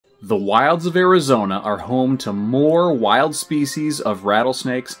The wilds of Arizona are home to more wild species of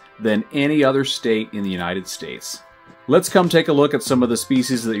rattlesnakes than any other state in the United States. Let's come take a look at some of the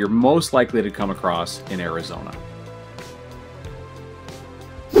species that you're most likely to come across in Arizona.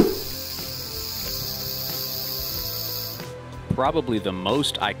 Probably the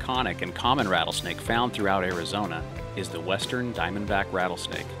most iconic and common rattlesnake found throughout Arizona is the western diamondback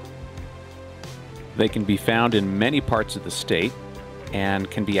rattlesnake. They can be found in many parts of the state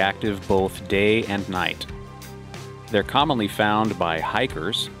and can be active both day and night. They're commonly found by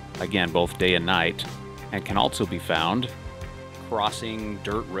hikers, again both day and night, and can also be found crossing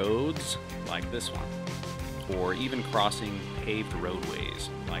dirt roads like this one, or even crossing paved roadways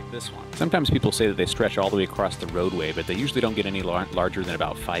like this one. Sometimes people say that they stretch all the way across the roadway, but they usually don't get any larger than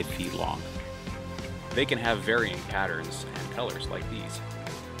about 5 feet long. They can have varying patterns and colors like these.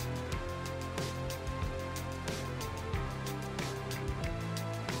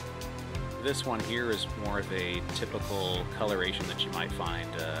 This one here is more of a typical coloration that you might find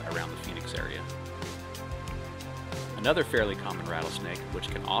around the Phoenix area. Another fairly common rattlesnake, which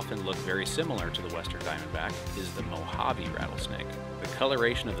can often look very similar to the western diamondback, is the Mohave rattlesnake. The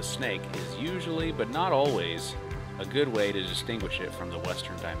coloration of the snake is usually, but not always, a good way to distinguish it from the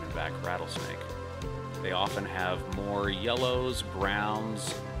western diamondback rattlesnake. They often have more yellows,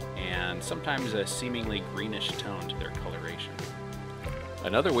 browns, and sometimes a seemingly greenish tone to their coloration.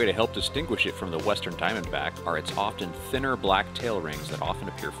 Another way to help distinguish it from the western diamondback are its often thinner black tail rings that often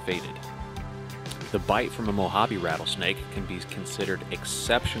appear faded. The bite from a Mohave rattlesnake can be considered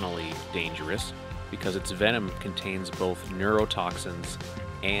exceptionally dangerous because its venom contains both neurotoxins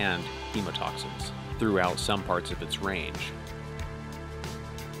and hemotoxins throughout some parts of its range.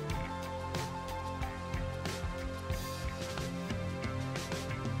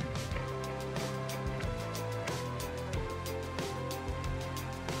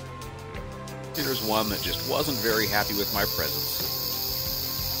 Here's one that just wasn't very happy with my presence.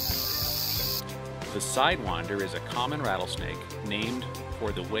 The sidewinder is a common rattlesnake named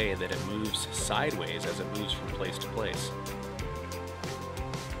for the way that it moves sideways as it moves from place to place.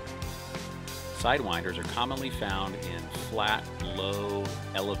 Sidewinders are commonly found in flat, low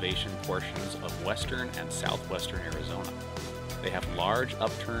elevation portions of western and southwestern Arizona. They have large,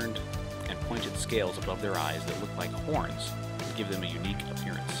 upturned, and pointed scales above their eyes that look like horns to give them a unique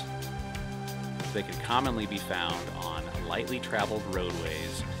appearance. They can commonly be found on lightly traveled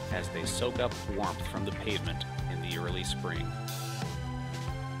roadways as they soak up warmth from the pavement in the early spring.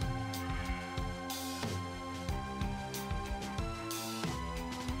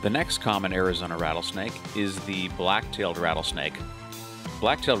 The next common Arizona rattlesnake is the black-tailed rattlesnake.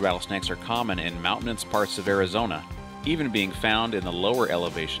 Black-tailed rattlesnakes are common in mountainous parts of Arizona, even being found in the lower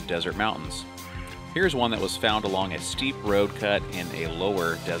elevation desert mountains. Here's one that was found along a steep road cut in a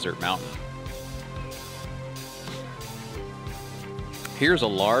lower desert mountain. Here's a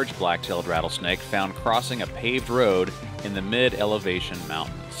large black-tailed rattlesnake found crossing a paved road in the mid-elevation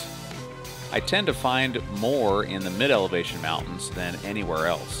mountains. I tend to find more in the mid-elevation mountains than anywhere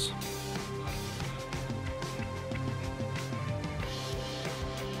else.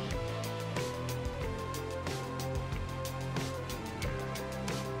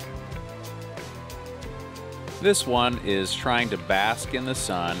 This one is trying to bask in the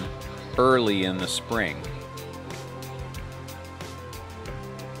sun early in the spring.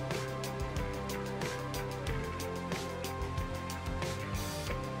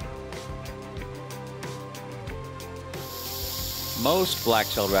 Most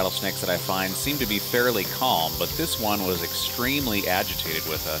black-tailed rattlesnakes that I find seem to be fairly calm, but this one was extremely agitated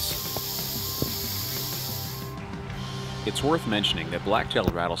with us. It's worth mentioning that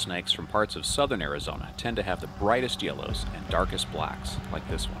black-tailed rattlesnakes from parts of southern Arizona tend to have the brightest yellows and darkest blacks, like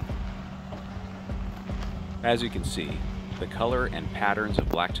this one. As you can see, the color and patterns of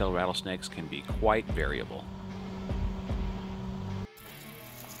black-tailed rattlesnakes can be quite variable.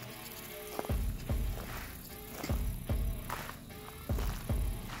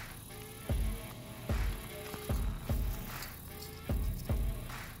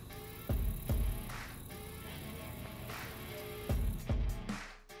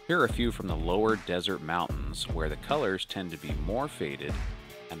 Here are a few from the lower desert mountains where the colors tend to be more faded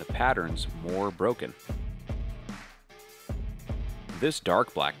and the patterns more broken. This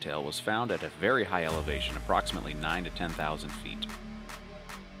dark blacktail was found at a very high elevation, approximately 9,000 to 10,000 feet.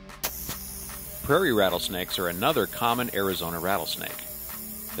 Prairie rattlesnakes are another common Arizona rattlesnake.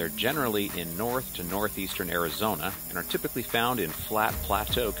 They're generally in north to northeastern Arizona and are typically found in flat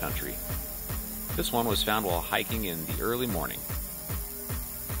plateau country. This one was found while hiking in the early morning.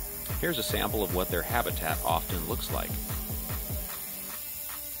 Here's a sample of what their habitat often looks like.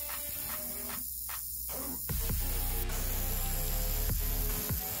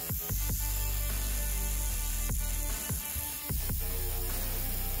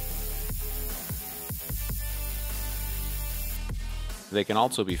 They can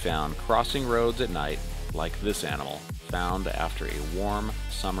also be found crossing roads at night, like this animal, found after a warm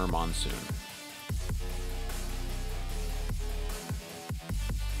summer monsoon.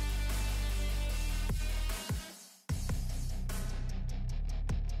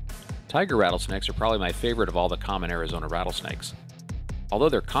 Tiger rattlesnakes are probably my favorite of all the common Arizona rattlesnakes. Although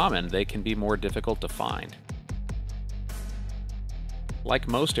they're common, they can be more difficult to find. Like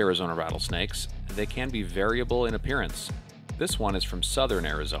most Arizona rattlesnakes, they can be variable in appearance. This one is from southern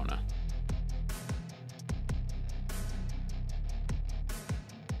Arizona.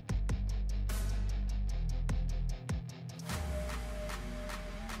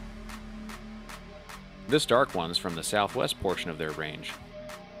 This dark one's from the southwest portion of their range.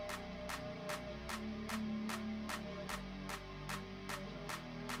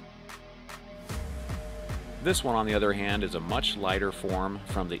 This one, on the other hand, is a much lighter form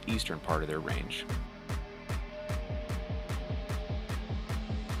from the eastern part of their range.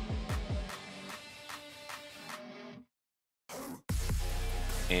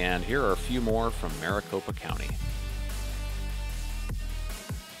 And here are a few more from Maricopa County.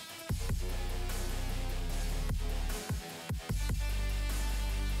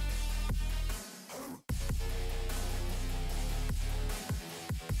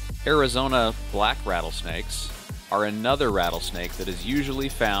 Arizona black rattlesnakes are another rattlesnake that is usually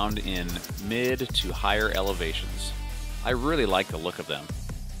found in mid to higher elevations. I really like the look of them.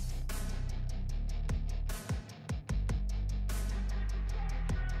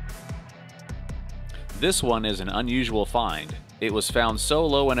 This one is an unusual find. It was found so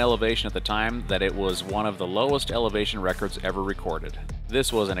low in elevation at the time that it was one of the lowest elevation records ever recorded.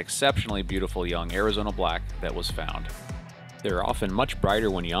 This was an exceptionally beautiful young Arizona black that was found. They're often much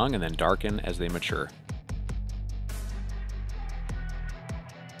brighter when young and then darken as they mature.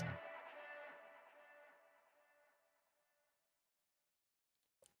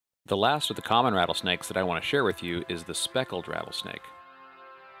 The last of the common rattlesnakes that I want to share with you is the speckled rattlesnake.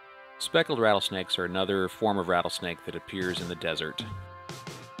 Speckled rattlesnakes are another form of rattlesnake that appears in the desert.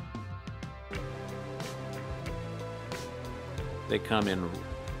 They come in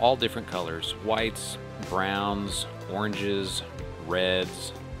all different colors: whites, browns, oranges,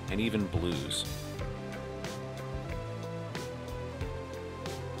 reds, and even blues.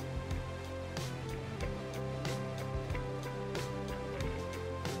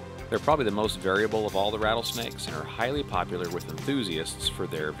 They're probably the most variable of all the rattlesnakes and are highly popular with enthusiasts for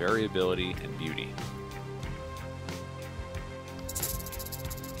their variability and beauty.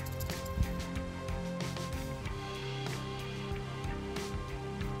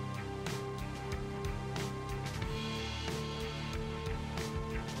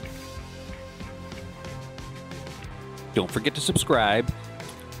 Don't forget to subscribe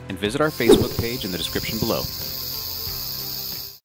and visit our Facebook page in the description below.